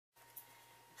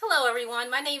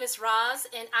everyone, my name is Roz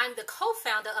and I'm the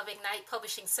co-founder of Ignite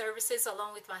Publishing Services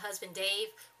along with my husband Dave.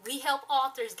 We help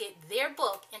authors get their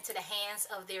book into the hands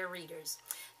of their readers.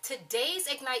 Today's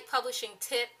Ignite Publishing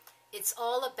tip, it's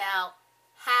all about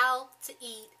how to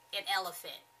eat an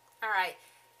elephant. Alright,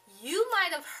 you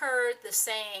might have heard the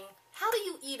saying, how do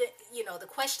you eat it? You know, the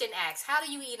question asks, how do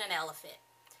you eat an elephant?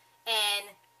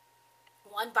 And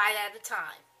one bite at a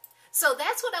time. So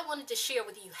that's what I wanted to share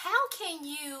with you. How can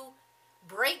you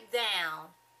break down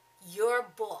your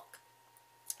book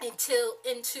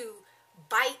into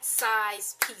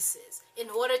bite-sized pieces in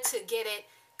order to get it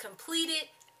completed,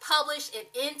 published, and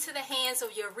into the hands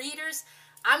of your readers?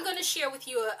 I'm going to share with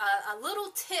you a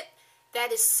little tip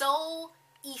that is so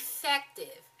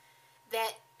effective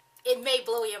that it may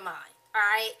blow your mind, all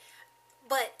right?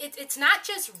 But it's not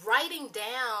just writing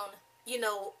down, you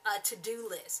know, a to-do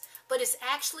list, but it's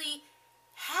actually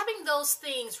having those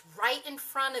things right in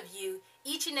front of you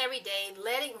each and every day,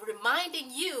 reminding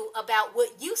you about what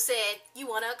you said you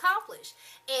want to accomplish.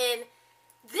 And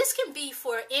this can be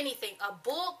for anything, a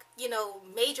book, you know,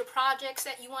 major projects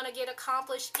that you want to get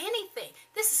accomplished, anything.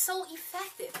 This is so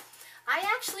effective. I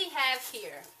actually have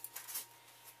here,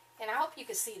 and I hope you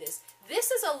can see this. This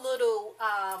is a little,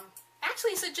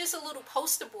 actually it's just a little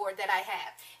poster board that I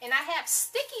have. And I have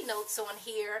sticky notes on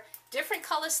here, different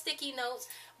color sticky notes.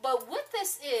 But what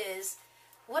this is,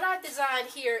 what I designed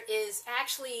here is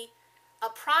actually a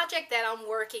project that I'm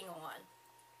working on.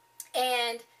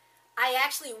 And I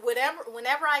actually,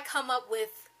 whenever I come up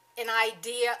with an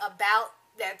idea about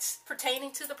that's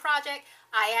pertaining to the project,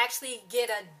 I actually get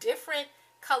a different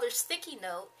color sticky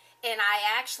note and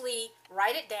I actually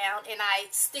write it down and I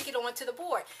stick it onto the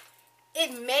board.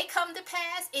 It may come to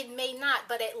pass, it may not,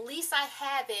 but at least I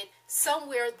have it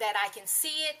somewhere that I can see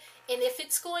it. And if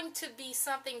it's going to be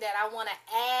something that I want to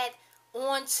add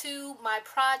onto my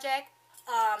project,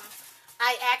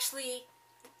 I actually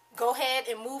go ahead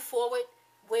and move forward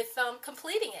with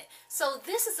completing it. So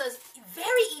this is a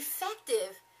very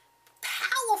effective,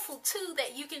 powerful tool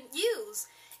that you can use.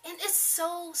 And it's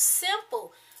so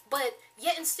simple, but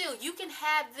yet and still you can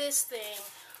have this thing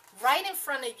right in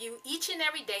front of you each and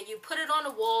every day. You put it on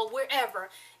the wall, wherever.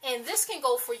 And this can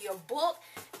go for your book.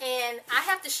 And I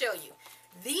have to show you.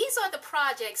 These are the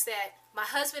projects that my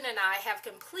husband and I have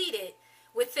completed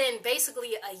within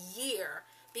basically a year,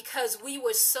 because we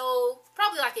were so,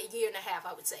 probably like a year and a half,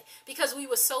 I would say, because we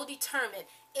were so determined.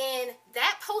 And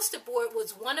that poster board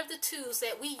was one of the tools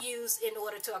that we used in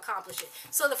order to accomplish it.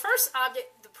 So the first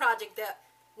project that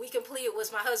we completed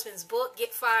was my husband's book,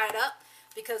 Get Fired Up,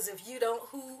 because if you don't,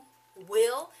 who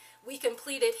will? We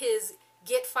completed his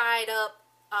Get Fired Up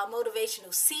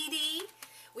motivational CD.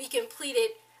 We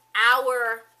completed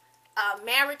our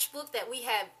marriage book that we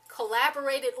have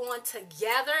collaborated on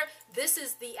together. This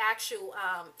is the actual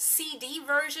CD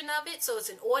version of it, so it's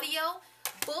an audio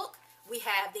book. We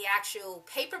have the actual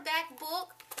paperback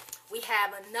book. We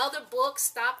have another book,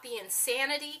 Stop the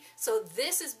Insanity. So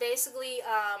this is basically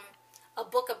a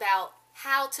book about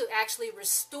how to actually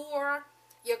restore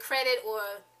your credit or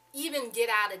even get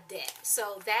out of debt.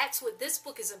 So that's what this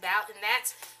book is about, and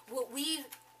that's what we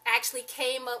actually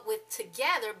came up with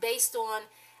together based on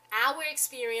our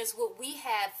experience, what we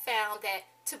have found that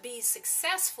to be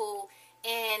successful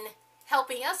in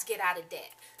helping us get out of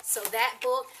debt. So that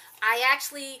book, I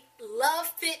actually love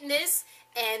fitness,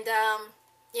 and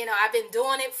you know, I've been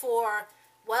doing it for,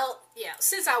 well, yeah,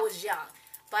 since I was young.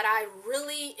 But I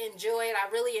really enjoy it. I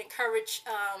really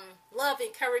love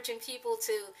encouraging people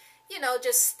to, you know,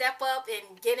 just step up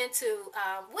and get into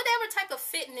whatever type of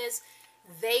fitness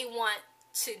they want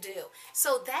to do.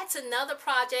 So that's another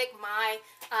project, my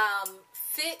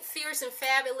Fit, Fierce, and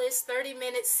Fabulous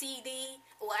 30-minute CD.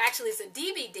 Well, actually, it's a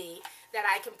DVD that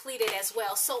I completed as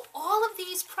well. So all of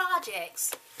these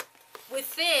projects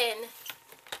within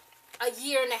a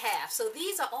year and a half. So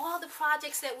these are all the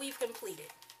projects that we've completed.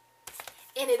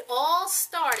 And it all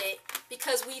started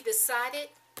because we decided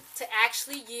to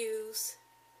actually use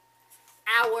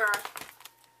our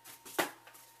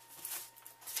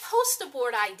poster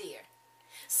board idea.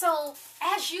 So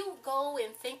as you go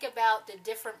and think about the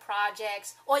different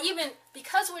projects, or even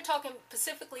because we're talking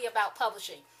specifically about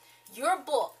publishing, your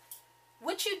book,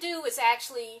 what you do is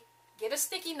actually get a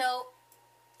sticky note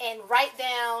and write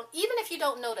down, even if you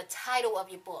don't know the title of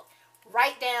your book,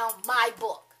 write down my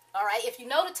book. All right, if you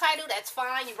know the title, that's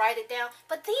fine. You write it down.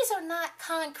 But these are not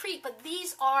concrete, but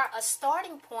these are a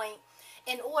starting point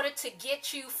in order to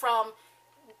get you from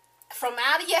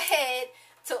out of your head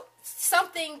to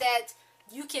something that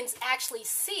you can actually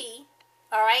see,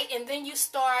 all right? And then you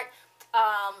start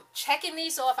checking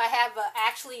these off. I have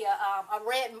actually a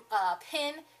red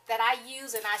pen that I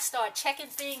use, and I start checking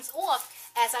things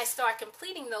off as I start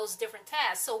completing those different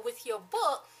tasks. So with your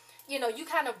book, you know, you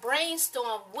kind of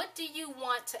brainstorm, what do you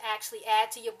want to actually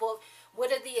add to your book?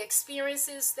 What are the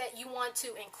experiences that you want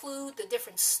to include, the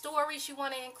different stories you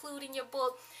want to include in your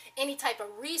book, any type of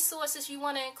resources you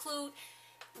want to include?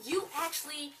 You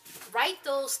actually write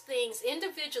those things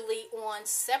individually on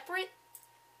separate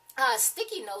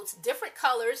sticky notes, different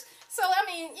colors. So, I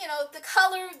mean, you know, the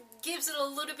color gives it a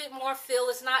little bit more feel.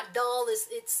 It's not dull.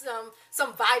 It's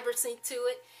some vibrancy to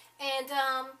it. And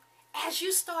as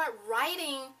you start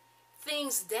writing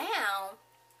things down,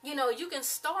 you know, you can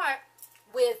start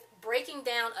with breaking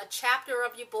down a chapter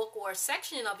of your book or a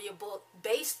section of your book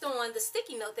based on the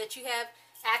sticky note that you have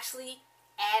actually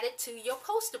added to your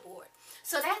poster board.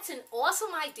 So that's an awesome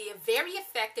idea, very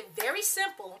effective, very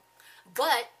simple.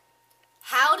 But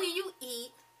how do you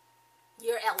eat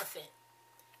your elephant?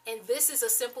 And this is a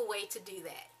simple way to do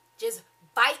that. Just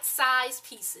bite-sized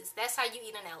pieces. That's how you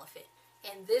eat an elephant.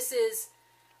 And this is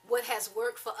what has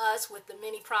worked for us with the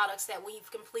many products that we've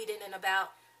completed in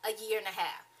about a year and a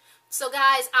half. So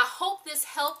guys, I hope this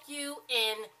helped you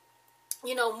in,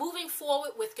 you know, moving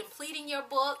forward with completing your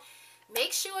book.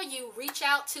 Make sure you reach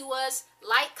out to us,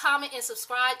 like, comment, and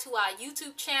subscribe to our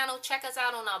YouTube channel. Check us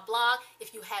out on our blog.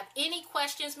 If you have any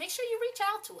questions, make sure you reach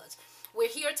out to us. We're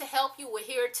here to help you. We're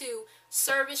here to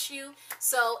service you.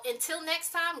 So until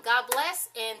next time, God bless,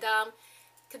 and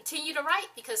continue to write,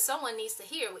 because someone needs to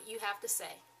hear what you have to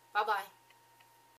say. Bye-bye.